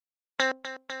So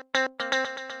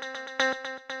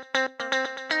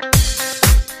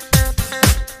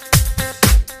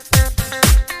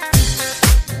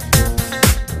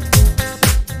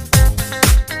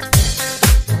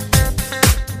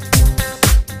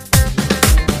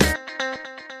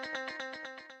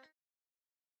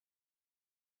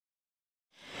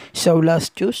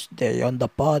last Tuesday on the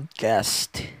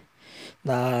podcast,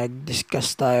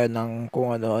 nag-discuss tayo ng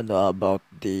kung ano-ano about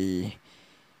the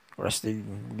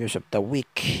wrestling news of the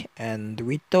week, and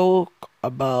we talk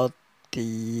about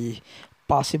the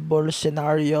possible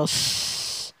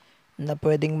scenarios na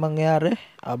pwedeng mangyari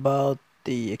about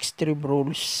the Extreme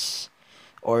Rules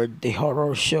or the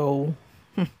horror show.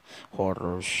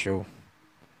 Horror show.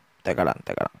 Teka lang.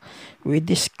 We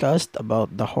discussed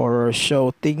about the horror show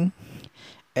thing,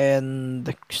 and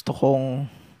gusto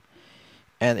kong,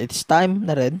 and it's time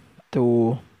na rin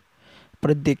to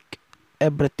predict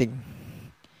everything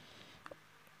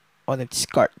on its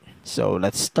card. So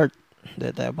let's start.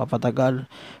 Hindi tayo papatagal.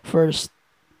 First,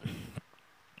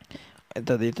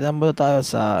 dito na muna tayo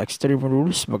sa Extreme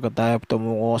Rules bago tayo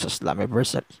tumungo sa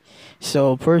Slammiversary.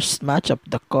 So first match of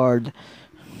the card,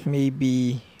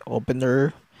 maybe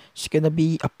opener, it's gonna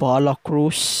be Apollo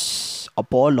Crews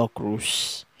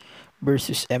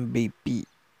versus MVP.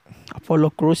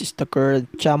 Apollo Crews is the current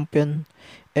champion.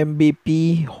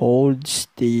 MVP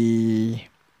holds the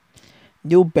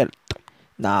new belt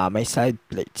na may side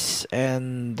plates.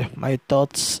 And my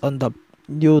thoughts on the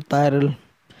new title,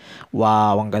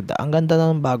 wow, ang ganda. Ang ganda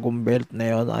ng bagong belt na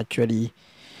yun. Actually,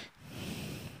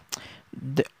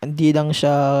 hindi lang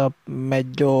siya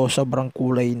medyo sobrang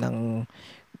kulay ng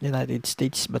United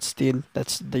States, but still,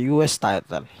 that's the US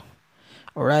title.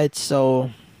 Alright,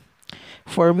 so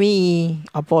for me,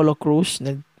 Apollo Crews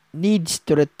needs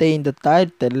to retain the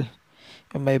title,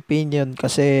 in my opinion,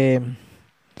 kasi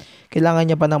kailangan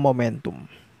niya pa ng momentum.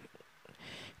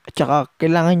 At saka,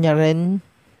 kailangan niya rin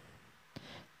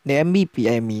ni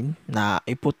MVP, na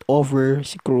i-put over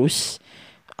si Cruz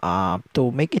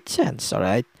to make it sense,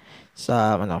 alright?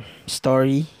 Sa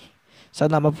story.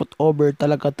 Sana ma-put over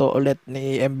talaga to ulit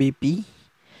ni MVP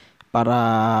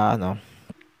para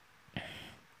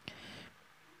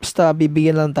basta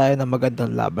bibigyan lang tayo ng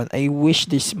magandang laban. I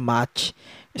wish this match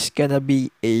is gonna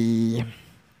be a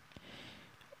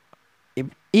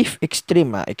if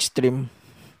extreme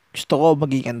gusto ko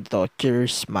maging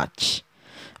cheers match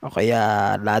o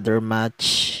kaya ladder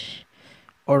match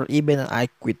or even an I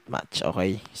quit match.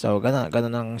 Okay, so ganun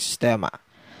ang sistema.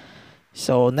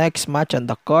 So next match on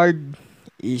the card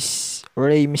is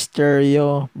Rey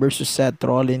Mysterio versus Seth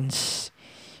Rollins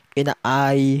in an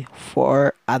eye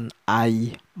for an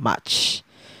eye match.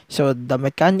 So the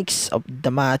mechanics of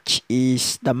the match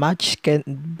is the match can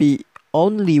be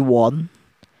only won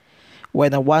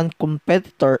when one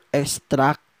competitor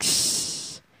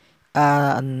extracts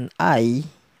an eye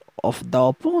of the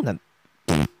opponent.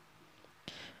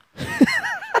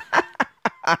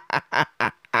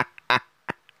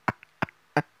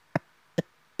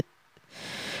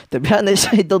 To be honest,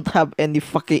 I don't have any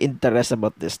fucking interest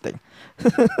about this thing.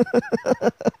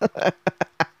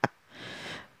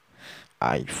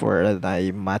 Eye for an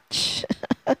eye match.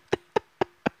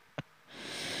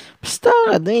 Basta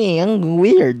ang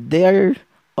weird. They're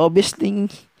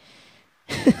obviously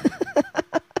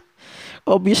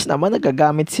obvious naman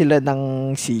nagagamit sila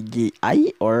ng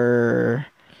CGI or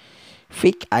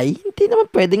fake eye. Hindi naman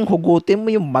pwedeng hugutin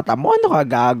mo yung mata mo. Ano ka,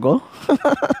 gago?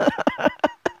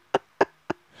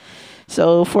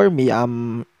 So for me,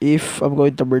 if I'm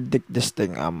going to predict this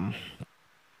thing,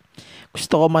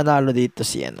 gusto ko manalo dito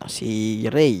si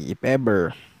Ray, if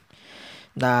ever,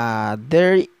 na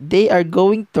they are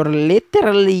going to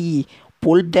literally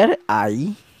pull their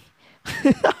eye.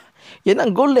 Yan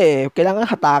ang goal eh.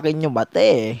 Kailangan hatakin yung mata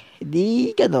eh.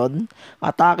 Hindi ganon.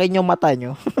 Hatakin yung mata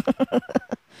nyo.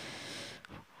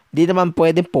 Hindi naman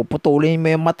pwedeng puputulin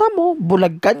mo yung mata mo.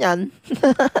 Bulag ka nyan.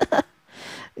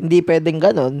 Hindi pwedeng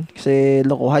ganon. Kasi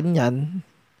lokohan yan.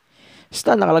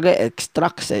 Basta nakalagay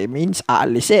extracts eh. Means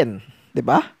aalisin.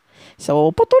 Diba?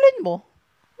 So, putulin mo.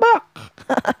 Back.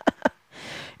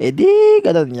 Di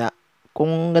ganon nga.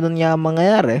 Kung ganon nga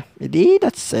mangyayari, di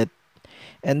that's it.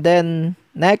 And then,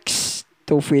 next,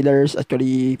 2 fillers.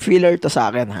 Actually, filler to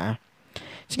sa akin ha.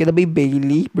 It's gonna be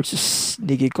Bailey versus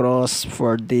Nikki Cross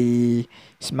for the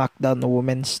SmackDown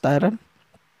Women's title.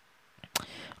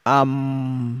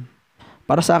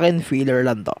 Para sa akin, filler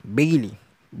lang to. Bailey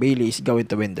is going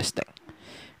to win this thing.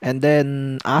 And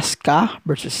then, Asuka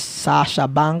versus Sasha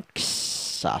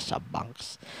Banks.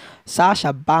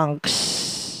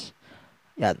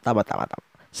 Yan, tama.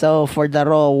 So, for the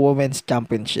Raw Women's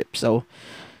Championship. So,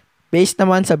 based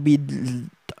naman sa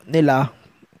nila,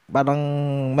 parang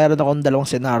meron akong dalawang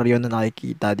senaryo na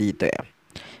nakikita dito eh.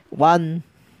 One,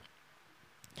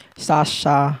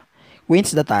 Sasha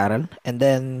wins the title and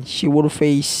then she will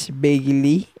face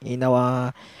Bayley in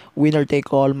a winner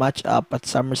take all match up at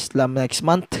SummerSlam next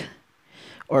month,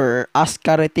 or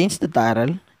Asuka retains the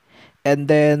title and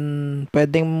then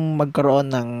pwedeng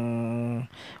magkaroon ng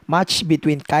match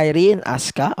between Kairi and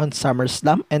Asuka on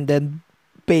SummerSlam and then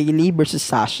Bayley versus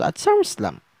Sasha at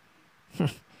SummerSlam.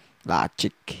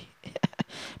 Logic.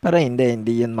 Pero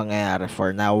hindi yun mangyayari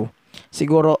for now.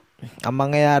 Siguro, ang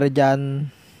mangyayari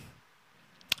dyan,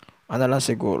 ano lang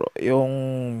siguro, yung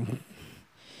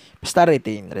basta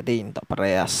retain to,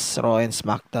 parehas, Raw and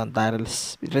SmackDown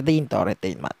titles, retain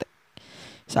mate.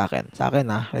 Sa akin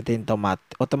retain to,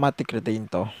 automatic retain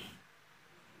to.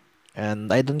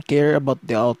 And I don't care about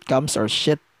the outcomes or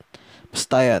shit.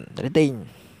 Basta yan, retain.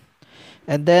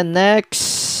 And then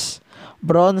next,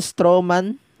 Braun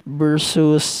Strowman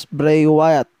versus Bray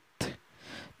Wyatt.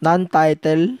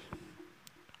 Non-title.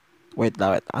 Wait.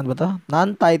 Ano ba to?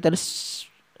 Non-title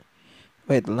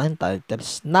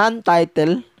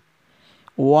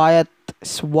Wyatt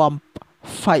Swamp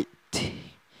Fight.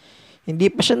 Hindi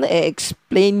pa siya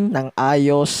na-explain ng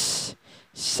ayos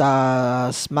sa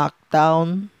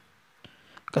SmackDown.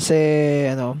 Kasi,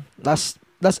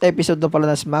 last episode na pala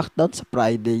na SmackDown sa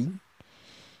Friday.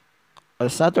 Or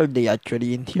Saturday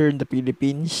actually, here in the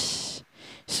Philippines.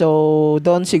 So,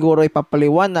 doon siguro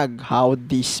ipapaliwanag how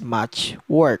this match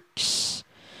works.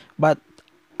 But,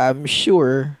 I'm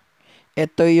sure,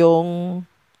 ito yung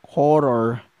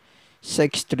horror sa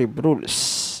Extreme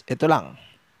Rules. Ito lang.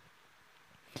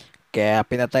 Kaya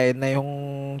pinatay na yung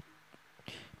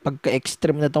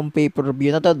pagka-extreme na tong pay-per-view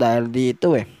na to dahil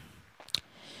dito eh.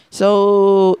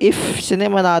 So, if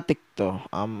cinematic to,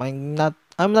 I'm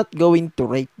not going to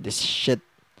rate this shit.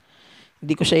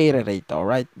 Hindi ko siya i-rate,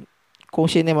 alright? Kung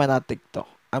cinematic to,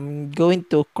 I'm going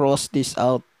to cross this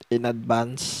out in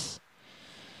advance.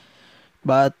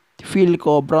 But, feel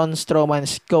ko, Braun Strowman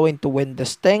is going to win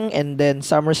this thing, and then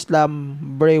SummerSlam,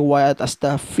 Bray Wyatt as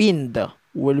the Fiend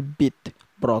will beat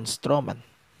Braun Strowman.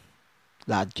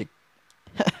 Logic.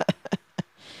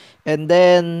 And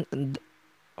then,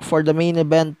 for the main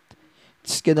event,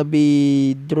 it's gonna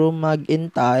be Drew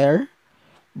McIntyre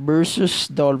versus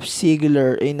Dolph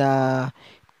Ziggler in a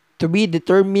to be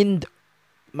determined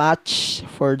match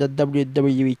for the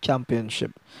WWE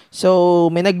Championship. So,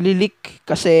 may nagli-leak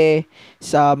kasi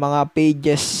sa mga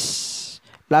pages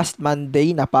last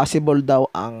Monday na possible daw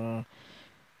ang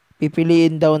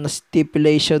pipiliin daw na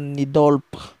stipulation ni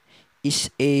Dolph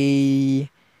is a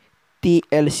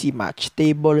TLC match,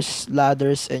 Tables,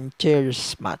 Ladders, and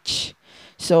Chairs match.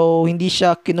 So, hindi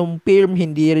siya kinumpirm,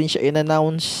 hindi rin siya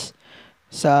in-announce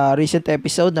sa recent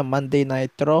episode ng Monday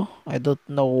Night Raw. I don't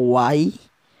know why.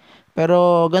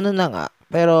 Pero, ganun na nga.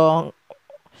 Pero,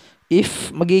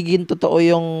 if magiging totoo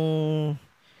yung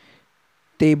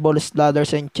Tables,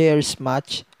 Ladders, and Chairs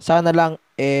match, sana lang,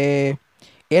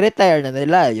 i-retire na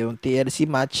nila yung TLC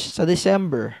match sa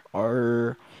December.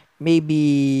 Or,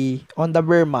 maybe, on the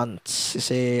bare months.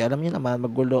 Kasi, alam niyo naman,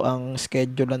 magulo ang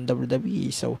schedule ng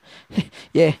WWE. So,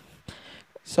 yeah.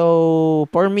 So,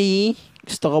 for me,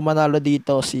 gusto ko manalo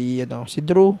dito si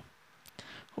Drew.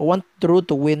 I want Drew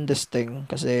to win this thing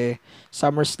kasi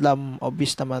SummerSlam,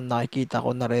 obvious naman nakikita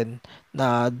ko na rin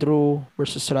na Drew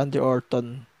versus Randy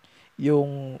Orton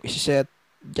yung isiset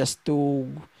just to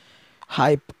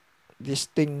hype this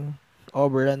thing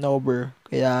over and over.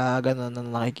 Kaya ganun ang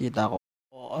nakikita ko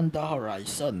on the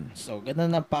horizon. So,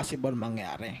 ganun na possible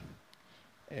mangyari.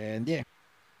 And yeah.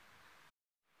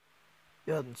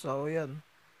 Yun. So, yun.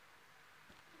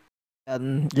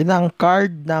 Yun ang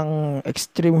card ng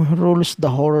Extreme Rules,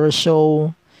 the horror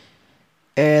show.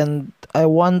 And I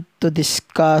want to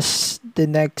discuss the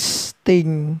next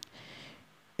thing.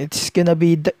 It's gonna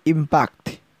be the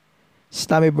Impact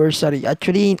Slammiversary.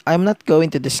 Actually, I'm not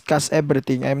going to discuss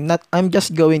everything. I'm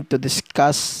just going to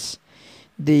discuss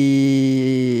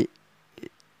the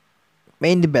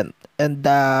main event and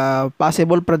the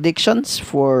possible predictions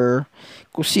for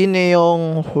kung sino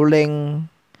yung huling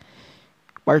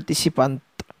participant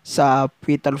sa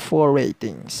Fatal 4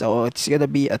 rating. So, it's gonna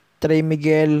be a Trey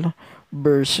Miguel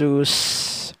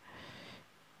versus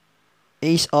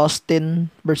Ace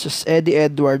Austin versus Eddie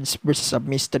Edwards versus a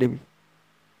mystery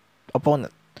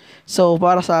opponent. So,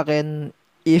 para sa akin,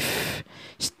 if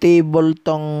stable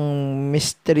tong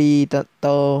mystery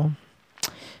to,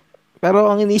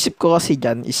 pero ang inisip ko kasi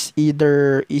dyan is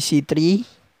either EC3,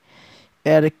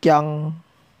 Eric Young,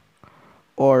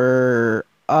 or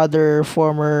other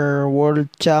former world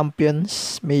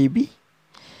champions, maybe.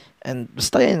 And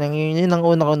basta yun ang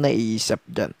una kong naiisip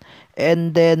dyan.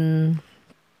 And then,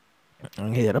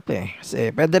 ang hirap eh. Kasi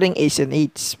pwede ring ace and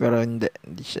eights, pero hindi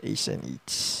siya ace and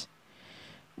eights.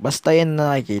 Basta yun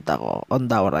na nakikita ko on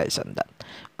the horizon that.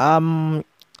 Um,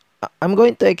 I'm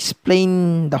going to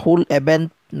explain the whole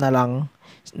event na lang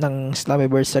ng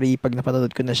Slammiversary pag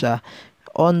napanood ko na siya.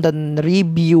 On the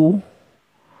review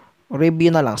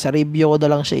na lang. Sa review ko na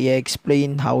lang siya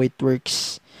i-explain how it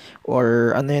works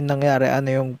or ano yung nangyari, ano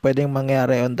yung pwedeng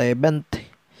mangyari on the event.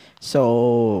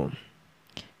 So,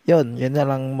 yun na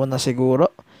lang muna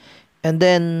siguro. And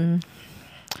then,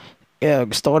 yeah,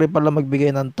 gusto ko rin pala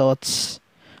magbigay ng thoughts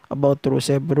about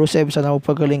Rusev. Rusev, sana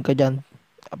magpagaling ka dyan.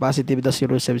 Positive daw si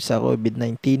Rusev sa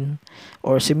COVID-19.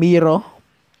 Or si Miro.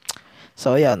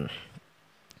 So, yan.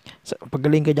 So,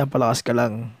 pagaling ka dyan, palakas ka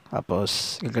lang.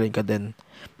 Tapos, gagaling ka din.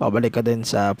 Pabalik ka din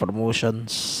sa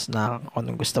promotions na kung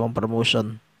anong gusto mong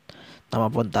promotion na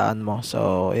mapuntaan mo.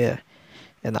 So, yeah.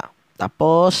 Yan na.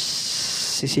 Tapos,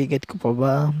 sisingit ko pa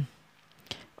ba?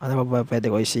 Ano ba pwede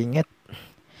ko isingit?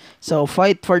 So,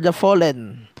 Fight for the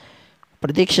Fallen.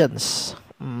 Predictions.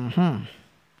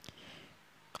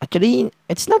 Actually,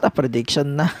 it's not a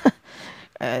prediction na.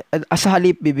 As a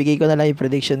halip, bibigay ko na lang yung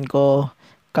prediction ko.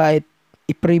 Kahit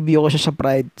i-preview ko siya sa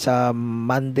Pride sa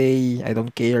Monday, I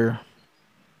don't care.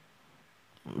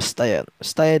 Basta yun.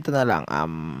 Basta ito na lang.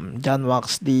 John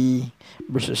Moxley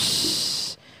versus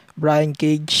Brian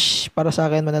Cage. Para sa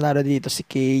akin, mananalo dito si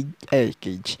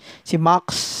Cage. Si Max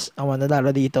ang mananalo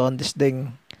dito on this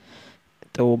thing.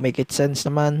 To make it sense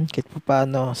naman, kahit pa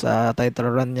paano sa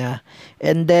title run niya.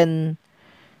 And then,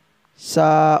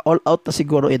 sa all out na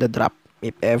siguro i-drop,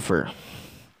 if ever.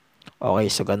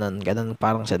 Okay, so ganun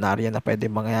parang scenario na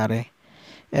pwede mangyari.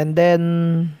 And then,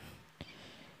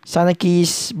 Sana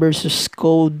Kiss versus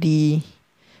Cody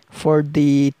for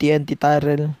the TNT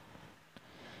title.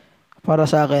 Para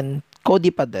sa akin,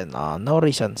 Cody pa din. No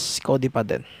reasons, Cody pa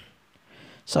din.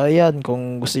 So, ayan,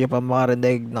 kung gusto niyo pa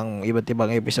makarinig ng iba't ibang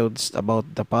episodes about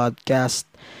the podcast,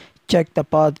 check the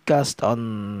podcast on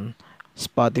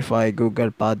Spotify, Google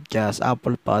Podcast,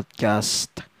 Apple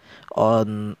Podcast,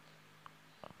 on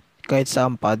kahit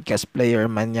saan podcast player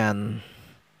man yan.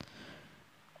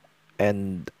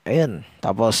 And, ayan,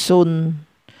 tapos soon,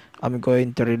 I'm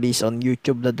going to release on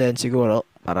YouTube na din siguro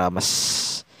para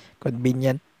mas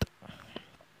convenient.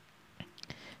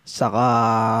 Saka,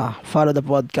 follow the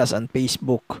podcast on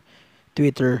Facebook,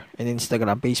 Twitter, and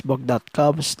Instagram.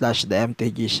 Facebook.com/The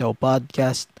MTG Show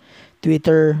Podcast.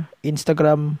 Twitter,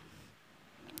 Instagram,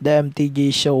 The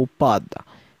MTG Show Pod.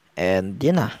 And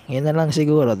yun na lang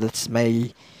siguro. That's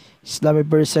my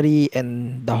Slammiversary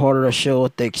and the horror show,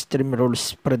 The Extreme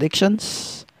Rules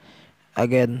predictions.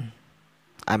 Again,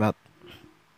 I'm out.